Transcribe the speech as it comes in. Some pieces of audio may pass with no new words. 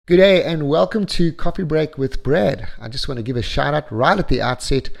Good day and welcome to Coffee Break with Brad. I just want to give a shout out right at the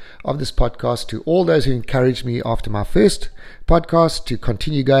outset of this podcast to all those who encouraged me after my first podcast to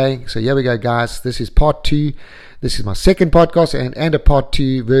continue going. So here we go, guys. This is part 2. This is my second podcast and a part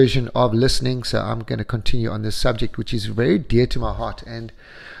 2 version of listening. So I'm going to continue on this subject, which is very dear to my heart and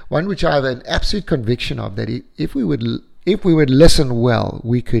one which I have an absolute conviction of, that if we would listen well,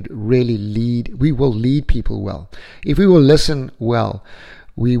 we could really we will lead people well. If we will listen well,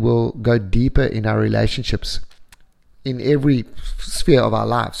 we will go deeper in our relationships in every sphere of our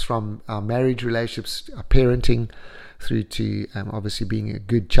lives, from our marriage relationships, our parenting, through to obviously being a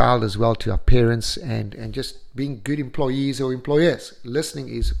good child as well to our parents, and just being good employees or employers. Listening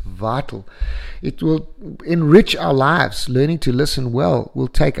is vital. It will enrich our lives. Learning to listen well will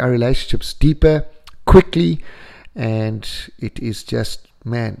take our relationships deeper, quickly, and it is just,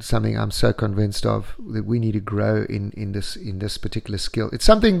 something I'm so convinced of, that we need to grow in this particular skill. It's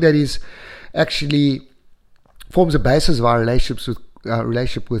something that is actually forms a basis of our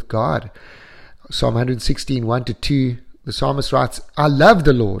relationship with God. Psalm 116, 1-2, the psalmist writes, "I love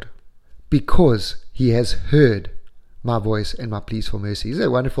the Lord because He has heard my voice and my pleas for mercy." Isn't that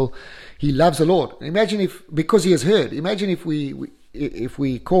wonderful? He loves the Lord. Imagine because He has heard. Imagine if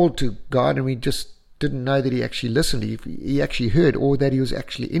we called to God and we just didn't know that He actually listened, if He actually heard, or that He was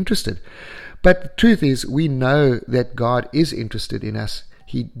actually interested. But the truth is, we know that God is interested in us.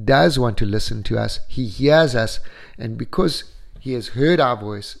 He does want to listen to us. He hears us. And because He has heard our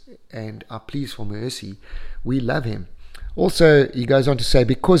voice and our pleas for mercy, we love Him. Also, he goes on to say,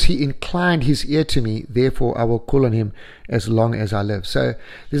 "Because He inclined His ear to me, therefore I will call on Him as long as I live." So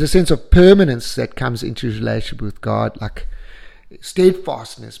there's a sense of permanence that comes into relationship with God, like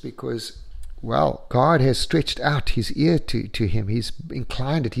steadfastness, because God has stretched out His ear to him. He's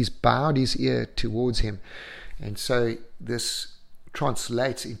inclined it. He's bowed His ear towards him. And so this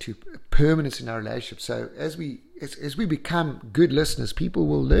translates into permanence in our relationship. So as we become good listeners, people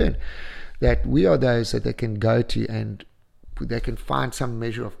will learn that we are those that they can go to and they can find some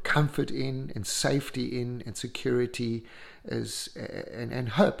measure of comfort in, and safety in, and security and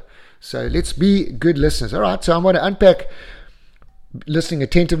hope. So let's be good listeners. All right, so I'm going to unpack listening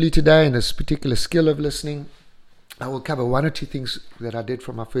attentively today, and this particular skill of listening. I will cover one or two things that I did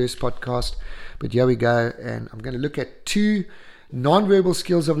from my first podcast, but here we go. And I'm going to look at 2 non-verbal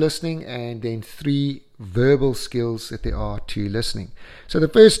skills of listening, and then 3 verbal skills that there are to listening. So the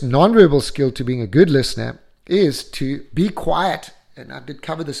first non-verbal skill to being a good listener is to be quiet. And I did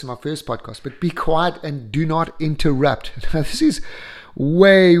cover this in my first podcast, but be quiet and do not interrupt. Now, this is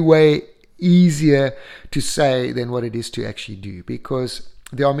way easier to say than what it is to actually do, because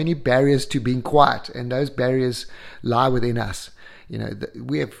there are many barriers to being quiet, and those barriers lie within us.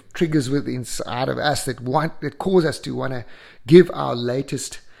 We have triggers inside of us that cause us to want to give our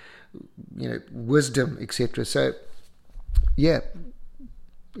latest, wisdom, etc. So, this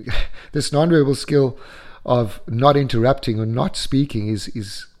nonverbal skill of not interrupting or not speaking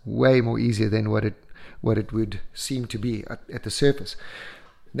is way more easier than what it would seem to be at the surface.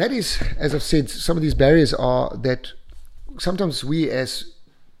 That is, as I've said, some of these barriers are that sometimes we as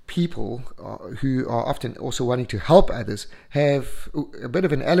people who are often also wanting to help others have a bit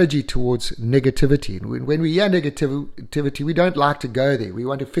of an allergy towards negativity. And when we hear negativity, we don't like to go there. We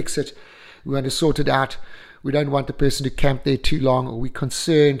want to fix it. We want to sort it out. We don't want the person to camp there too long, or we're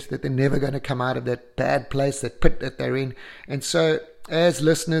concerned that they're never going to come out of that bad place, that pit that they're in. And so as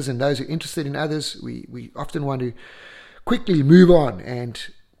listeners and those who are interested in others, we often want to quickly move on and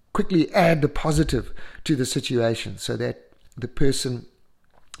quickly add the positive to the situation so that the person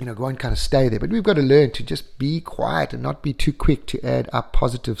won't kind of stay there. But we've got to learn to just be quiet and not be too quick to add a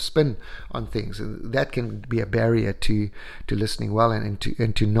positive spin on things. And that can be a barrier to listening well and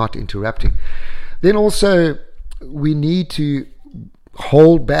to not interrupting. Then also, we need to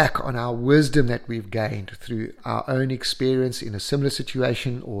hold back on our wisdom that we've gained through our own experience in a similar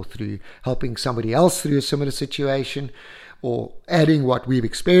situation, or through helping somebody else through a similar situation, or adding what we've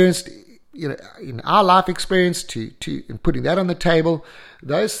experienced in our life experience to and putting that on the table.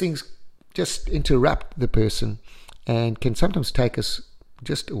 Those things just interrupt the person and can sometimes take us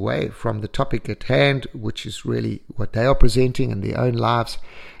just away from the topic at hand, which is really what they are presenting in their own lives.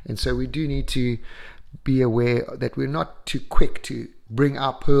 And so we do need to be aware that we're not too quick to bring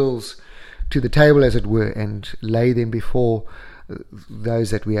our pearls to the table, as it were, and lay them before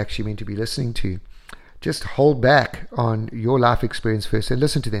those that we actually meant to be listening to. Just hold back on your life experience first and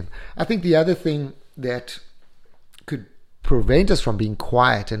listen to them. I think the other thing that could prevent us from being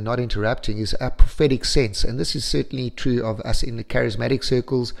quiet and not interrupting is a prophetic sense. And this is certainly true of us in the charismatic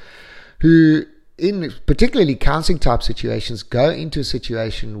circles, who in particularly counseling type situations, go into a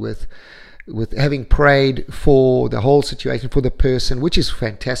situation with having prayed for the whole situation, for the person, which is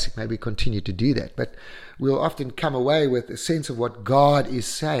fantastic. Maybe continue to do that. But we'll often come away with a sense of what God is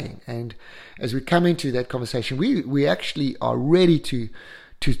saying. And as we come into that conversation, we actually are ready to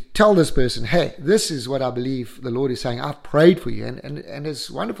tell this person, hey, this is what I believe the Lord is saying. I've prayed for you. And as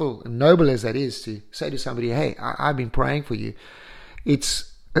wonderful and noble as that is to say to somebody, hey, I've been praying for you,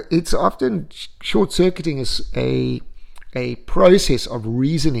 it's often short-circuiting as a process of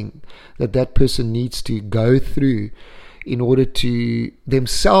reasoning that person needs to go through in order to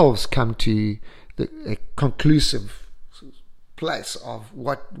themselves come to a conclusive place of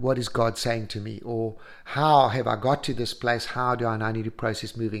what is God saying to me, or how have I got to this place? How do I now need to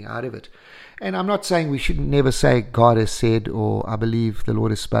process moving out of it? And I'm not saying we should never say God has said, or I believe the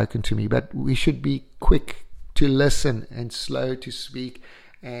Lord has spoken to me, but we should be quick to listen and slow to speak.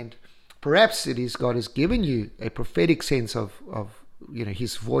 And perhaps it is God has given you a prophetic sense of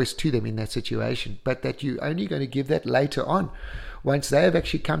his voice to them in that situation, but that you're only going to give that later on, once they have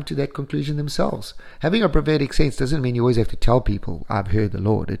actually come to that conclusion themselves. Having a prophetic sense doesn't mean you always have to tell people, I've heard the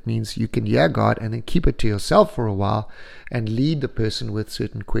Lord. It means you can hear God and then keep it to yourself for a while and lead the person with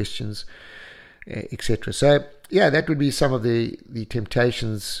certain questions, etc. So, yeah, that would be some of the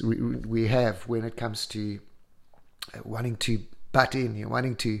temptations we have when it comes to wanting to butt in,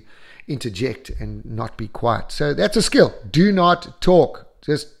 wanting to interject and not be quiet. So that's a skill. Do not talk.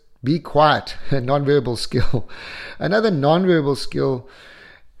 Just be quiet. A nonverbal skill. Another nonverbal skill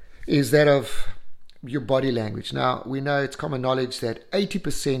is that of your body language. Now, we know it's common knowledge that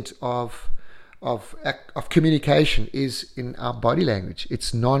 80% of communication is in our body language.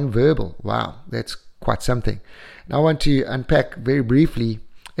 It's nonverbal. Wow, that's quite something. Now, I want to unpack very briefly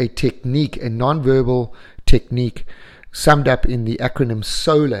a technique, a nonverbal technique summed up in the acronym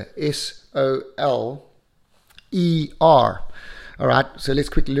SOLER, SOLER. All right, so let's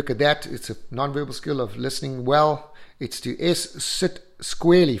quickly look at that. It's a nonverbal skill of listening well. It's to sit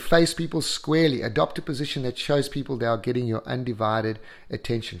squarely, face people squarely, adopt a position that shows people they are getting your undivided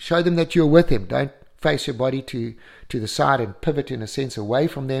attention. Show them that you're with them. Don't face your body to the side and pivot in a sense away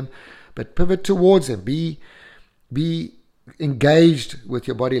from them, but pivot towards them. Be engaged with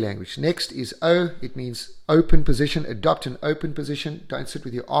your body language. Next is O. It means open position. Adopt an open position. Don't sit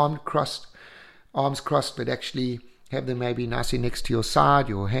with your arms crossed, but actually have them maybe nicely next to your side,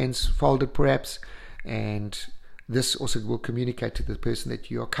 your hands folded perhaps, and this also will communicate to the person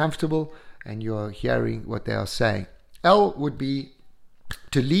that you are comfortable and you're hearing what they are saying. L would be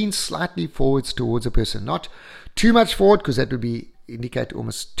to lean slightly forwards towards a person, not too much forward, because that would indicate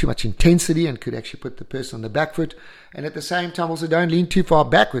almost too much intensity and could actually put the person on the back foot. And at the same time, also don't lean too far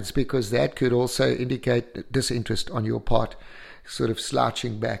backwards, because that could also indicate disinterest on your part, sort of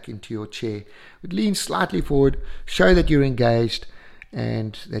slouching back into your chair. But lean slightly forward, show that you're engaged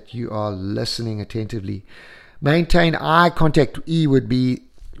and that you are listening attentively. Maintain eye contact. E would be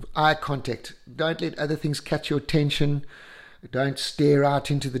eye contact. Don't let other things catch your attention. Don't stare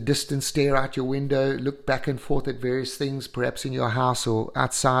out into the distance, stare out your window, look back and forth at various things, perhaps in your house or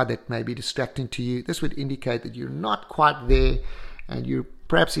outside, that may be distracting to you. This would indicate that you're not quite there and you're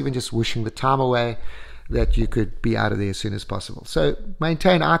perhaps even just wishing the time away, that you could be out of there as soon as possible. So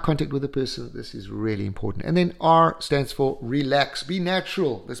maintain eye contact with the person. This is really important. And then R stands for relax. Be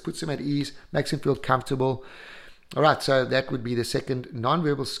natural. This puts them at ease, makes them feel comfortable. All right, so that would be the second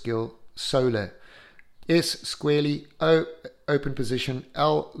nonverbal skill, SOLER. S, squarely. O, open position.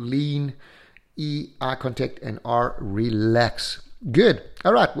 L, lean. E, eye contact. And R, relax. Good.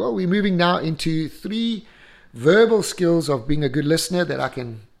 All right, well, we're moving now into 3 verbal skills of being a good listener that I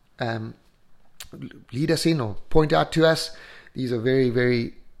can lead us in or point out to us. These are very,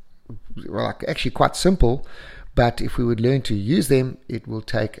 very, well, actually quite simple, but if we would learn to use them, it will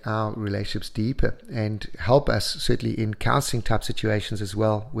take our relationships deeper and help us certainly in counseling type situations as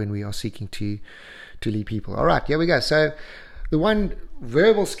well, when we are seeking to lead people. All right, here we go. So the one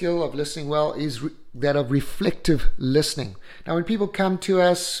verbal skill of listening well is that of reflective listening. Now, when people come to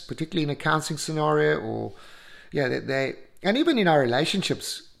us, particularly in a counseling scenario, or they and even in our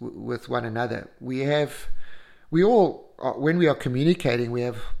relationships with one another, we all, when we are communicating, we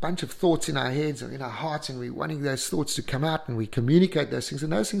have a bunch of thoughts in our heads or in our hearts, and we're wanting those thoughts to come out, and we communicate those things,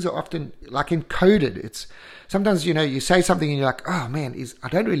 and those things are often like encoded. It's sometimes, you say something and you're like, oh man, I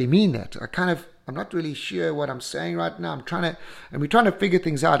don't really mean that. I'm not really sure what I'm saying right now. We're trying to figure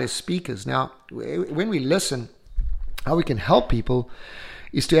things out as speakers. Now, when we listen, how we can help people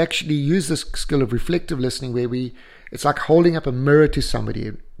is to actually use this skill of reflective listening, where it's like holding up a mirror to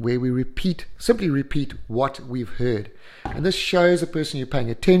somebody, where we simply repeat what we've heard. And this shows the person you're paying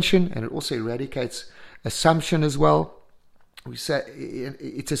attention, and it also eradicates assumption as well. We say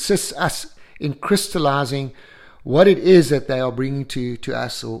it assists us in crystallizing what it is that they are bringing to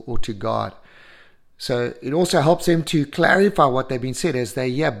us or to God. So it also helps them to clarify what they've been said. As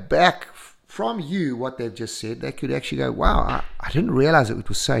they hear back from you what they've just said, they could actually go, wow, I didn't realize it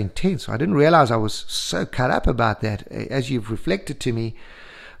was so intense. I didn't realize I was so cut up about that. As you've reflected to me,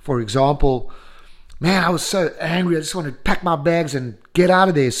 for example, man, I was so angry. I just wanted to pack my bags and get out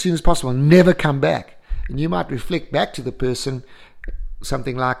of there as soon as possible and never come back. And you might reflect back to the person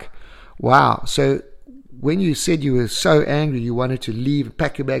something like, wow, so when you said you were so angry you wanted to leave,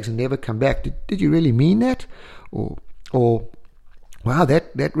 pack your bags and never come back, did you really mean that? Or wow,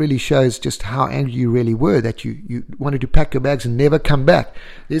 that really shows just how angry you really were, that you wanted to pack your bags and never come back.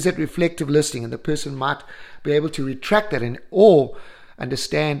 There's that reflective listening, and the person might be able to retract that or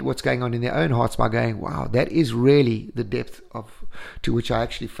understand what's going on in their own hearts by going, wow, that is really the depth to which I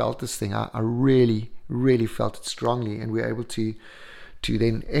actually felt this thing. I really, really felt it strongly, and we're able to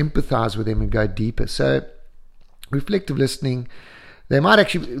then empathize with them and go deeper. So reflective listening, they might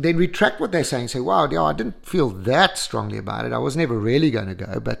actually then retract what they're saying, say, wow, yeah, I didn't feel that strongly about it. I was never really going to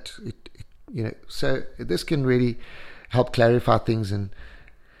go, but so this can really help clarify things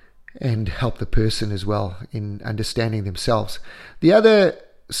and help the person as well in understanding themselves. The other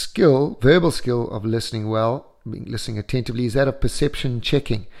skill, verbal skill of listening well, listening attentively, is that of perception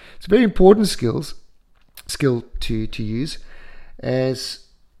checking. It's a very important skill to use, as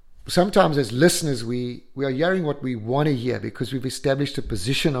sometimes as listeners we are hearing what we want to hear because we've established a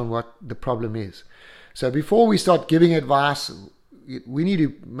position on what the problem is. So before we start giving advice, we need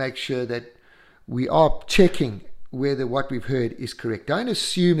to make sure that we are checking whether what we've heard is correct. Don't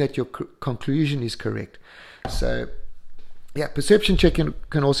assume that your conclusion is correct. So yeah, perception checking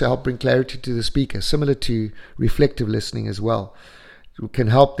can also help bring clarity to the speaker, similar to reflective listening as well. It can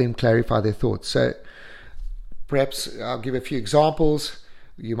help them clarify their thoughts. So perhaps I'll give a few examples.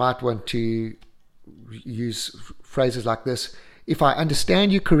 You might want to use phrases like this. If I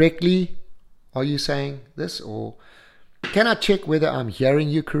understand you correctly, are you saying this? Or can I check whether I'm hearing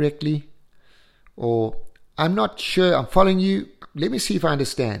you correctly? Or I'm not sure I'm following you. Let me see if I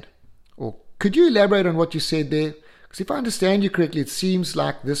understand. Or could you elaborate on what you said there? Because if I understand you correctly, it seems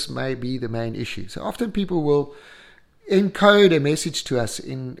like this may be the main issue. So often people will encode a message to us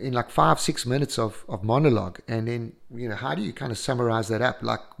in like 5-6 minutes of monologue, and then how do you kind of summarize that up?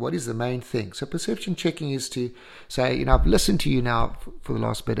 Like, what is the main thing? So perception checking is to say, I've listened to you now for the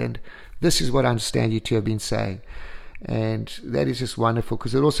last bit, and this is what I understand you to have been saying. And that is just wonderful,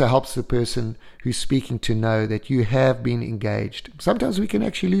 because it also helps the person who's speaking to know that you have been engaged. Sometimes we can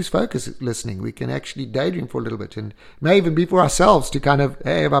actually lose focus listening. We can actually daydream for a little bit, and may even be for ourselves to kind of,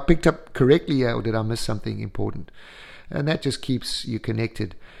 hey, have I picked up correctly here, or did I miss something important? And that just keeps you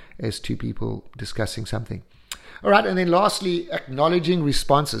connected as two people discussing something. All right, and then lastly, acknowledging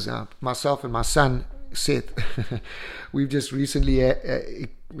responses. Now, myself and my son, Seth, we've just recently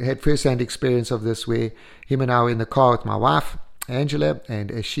had first-hand experience of this, where him and I were in the car with my wife, Angela,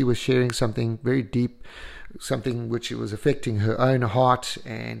 and as she was sharing something very deep, something which was affecting her own heart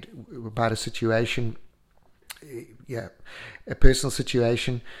and about a situation, a personal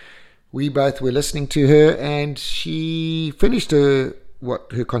situation, we both were listening to her, and she finished what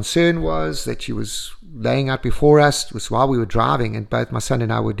her concern was, that she was laying out before us. It was while we were driving, and both my son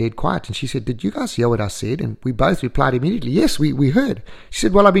and I were dead quiet. And she said, did you guys hear what I said? And we both replied immediately, yes, we heard. She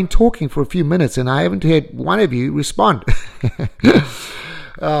said, well, I've been talking for a few minutes and I haven't heard one of you respond.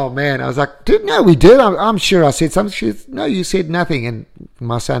 Oh, man. I was like, no, we did. I'm sure I said something. She said, no, you said nothing. And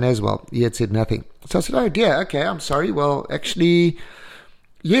my son as well, he had said nothing. So I said, oh, dear, okay, I'm sorry. Well, actually,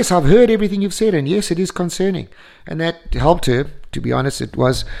 yes, I've heard everything you've said, and yes, it is concerning. And that helped her. To be honest, it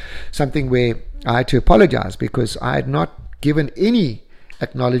was something where I had to apologize, because I had not given any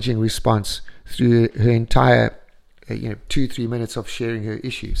acknowledging response through her entire 2-3 minutes of sharing her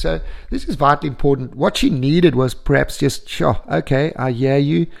issue. So this is vitally important. What she needed was perhaps just, sure, okay, I hear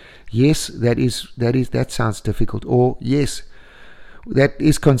you. Yes, that sounds difficult. Or yes, that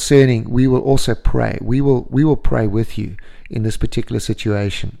is concerning. We will also pray. We will pray with you in this particular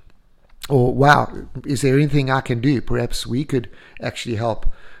situation. Or, wow, is there anything I can do? Perhaps we could actually help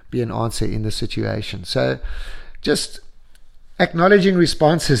be an answer in the situation. So just acknowledging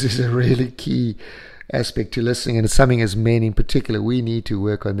responses is a really key aspect to listening, and it's something as men in particular we need to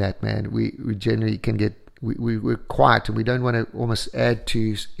work on that, man. We generally can get we're quiet, and we don't want to almost add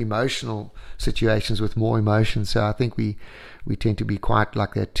to emotional situations with more emotion. So I think we tend to be quiet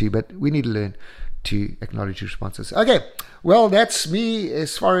like that too, but we need to learn to acknowledge responses. Okay, well, that's me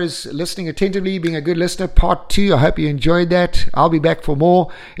as far as listening attentively, being a good listener, part 2. I hope you enjoyed that. I'll be back for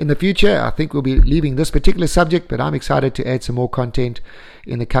more in the future. I think we'll be leaving this particular subject, but I'm excited to add some more content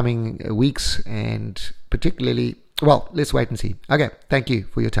in the coming weeks, and particularly, well, let's wait and see. Okay, thank you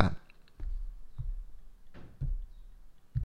for your time.